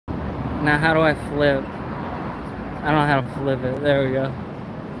Now how do I flip? I don't know how to flip it. There we go.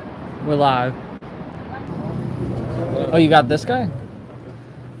 We're live. Oh, you got this guy?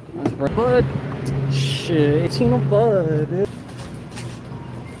 Bud. Shit, 18 of Bud.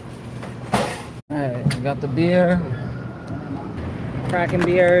 Alright, we got the beer. Cracking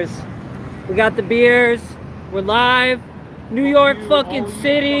beers. We got the beers. We're live. New York fucking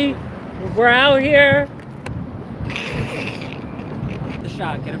city. We're out here. The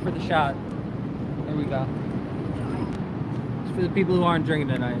shot. Get it for the shot. There we go. It's for the people who aren't drinking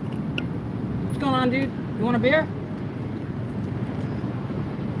tonight. What's going on, dude? You want a beer?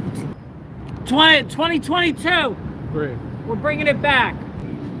 2022. Great. We're bringing it back.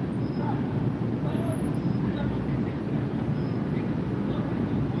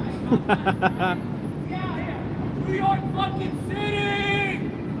 New York fucking city!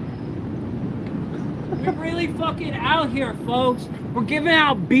 We're really fucking out here, folks. We're giving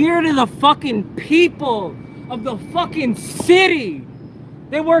out beer to the fucking people of the fucking city.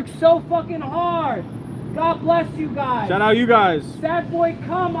 They work so fucking hard. God bless you guys. Shout out you guys.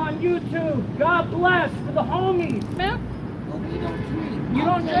 Sadboycum on YouTube. God bless for the homies. Man, you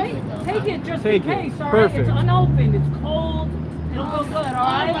don't drink? Take it just in case, alright? Perfect. It's unopened, it's cold. It'll go good,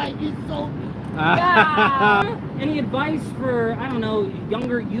 alright? Yeah. Any advice for, I don't know,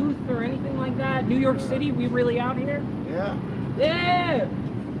 younger youth or anything like that? New York City, we really out here? Yeah. Yeah.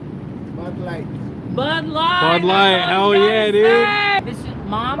 Bud Light. Bud Light. Bud Light, hell yeah, dude. This is,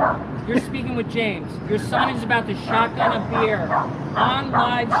 Mom, you're speaking with James. Your son is about to shotgun a beer on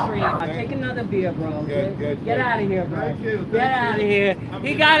live stream. Take another beer, bro. Good. Get out of here, bro. Thank you. Get out of here.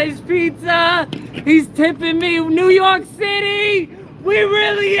 He got his pizza. He's tipping me. New York City. We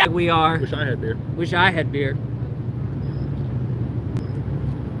really we are. Wish I had beer. Wish I had beer.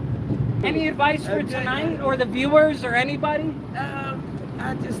 Any advice for tonight or the viewers or anybody?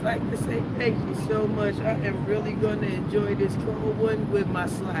 I just like to say thank you so much. I am really going to enjoy this cold one with my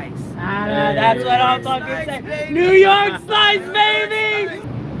slice. That's what I'm fucking saying. New York slice, baby!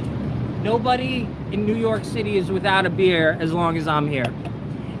 Nobody in New York City is without a beer as long as I'm here.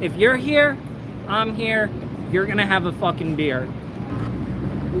 If you're here, I'm here, you're gonna have a fucking beer.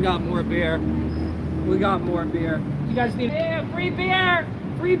 We got more beer. We got more beer. You guys need free beer!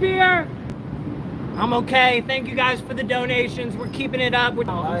 Free beer! I'm okay. Thank you guys for the donations. We're keeping it up.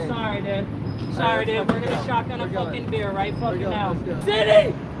 I'm sorry, dude. Sorry, dude. We're gonna shotgun a fucking beer right fucking now.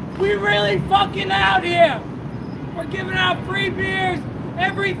 City! We really fucking out here! We're giving out free beers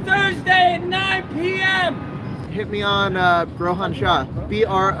every Thursday at 9 p.m. Hit me on Brohan Shah.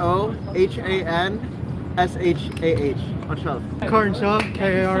 BROHANSHAH on Shah. Karan Shaw,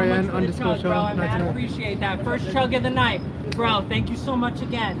 KARN_Shaw. I appreciate that. First chug of the night. Bro, thank you so much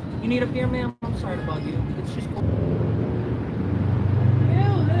again. You need a beer, man? I'm sorry to bug you. It's just cool.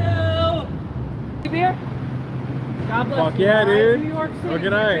 Hello. Beer? God bless Fuck you. yeah, dude. New York City. Good We're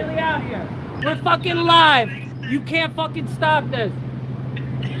night. really out here. We're fucking live. You can't fucking stop this.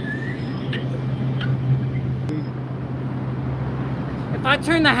 If I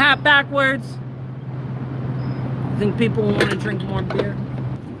turn the hat backwards, I think people will want to drink more beer.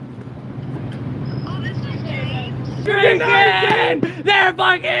 Drinking! They're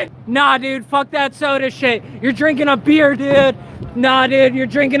fucking... Nah, dude, fuck that soda shit. You're drinking a beer, dude. Nah, dude, you're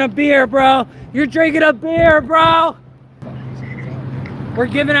drinking a beer, bro. You're drinking a beer, bro. We're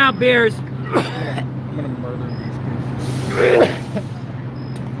giving out beers. I'm gonna murder these kids.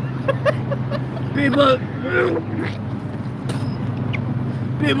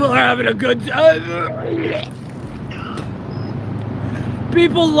 People are having a good time.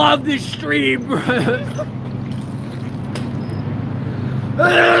 People love this stream, bro.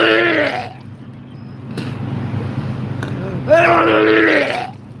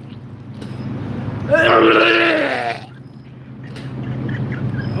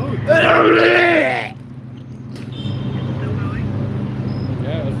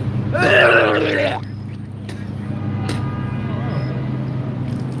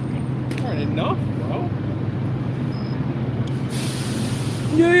 Enough, bro.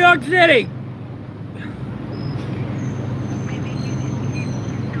 New York City.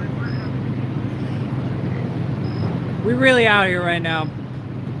 We're really out here right now,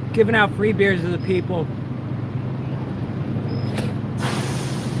 giving out free beers to the people.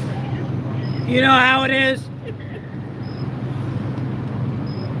 You know how it is.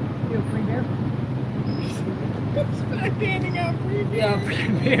 You have free beer? Stop handing out free beer. Yo, free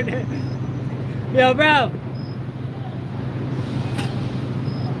beer. Yo, bro.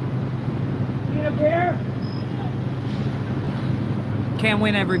 Need a beer? Can't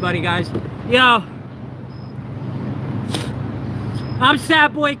win everybody, guys. Yo. I'm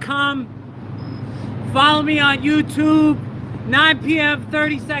sadboycum. Follow me on YouTube. 9 p.m.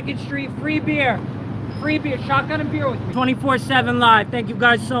 32nd Street. Free beer. Free beer. Shotgun and beer with me. 24/7 live. Thank you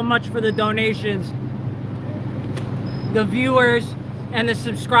guys so much for the donations. The viewers and the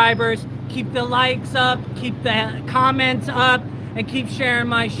subscribers. Keep the likes up. Keep the comments up. And keep sharing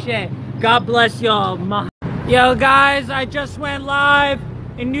my shit. God bless y'all. Yo guys, I just went live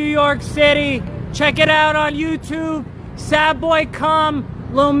in New York City. Check it out on YouTube. Sadboycum.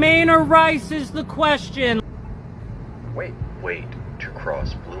 Lo mein or rice is the question. Wait, to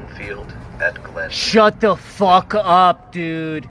cross Bloomfield at Glen. Shut the fuck up, dude.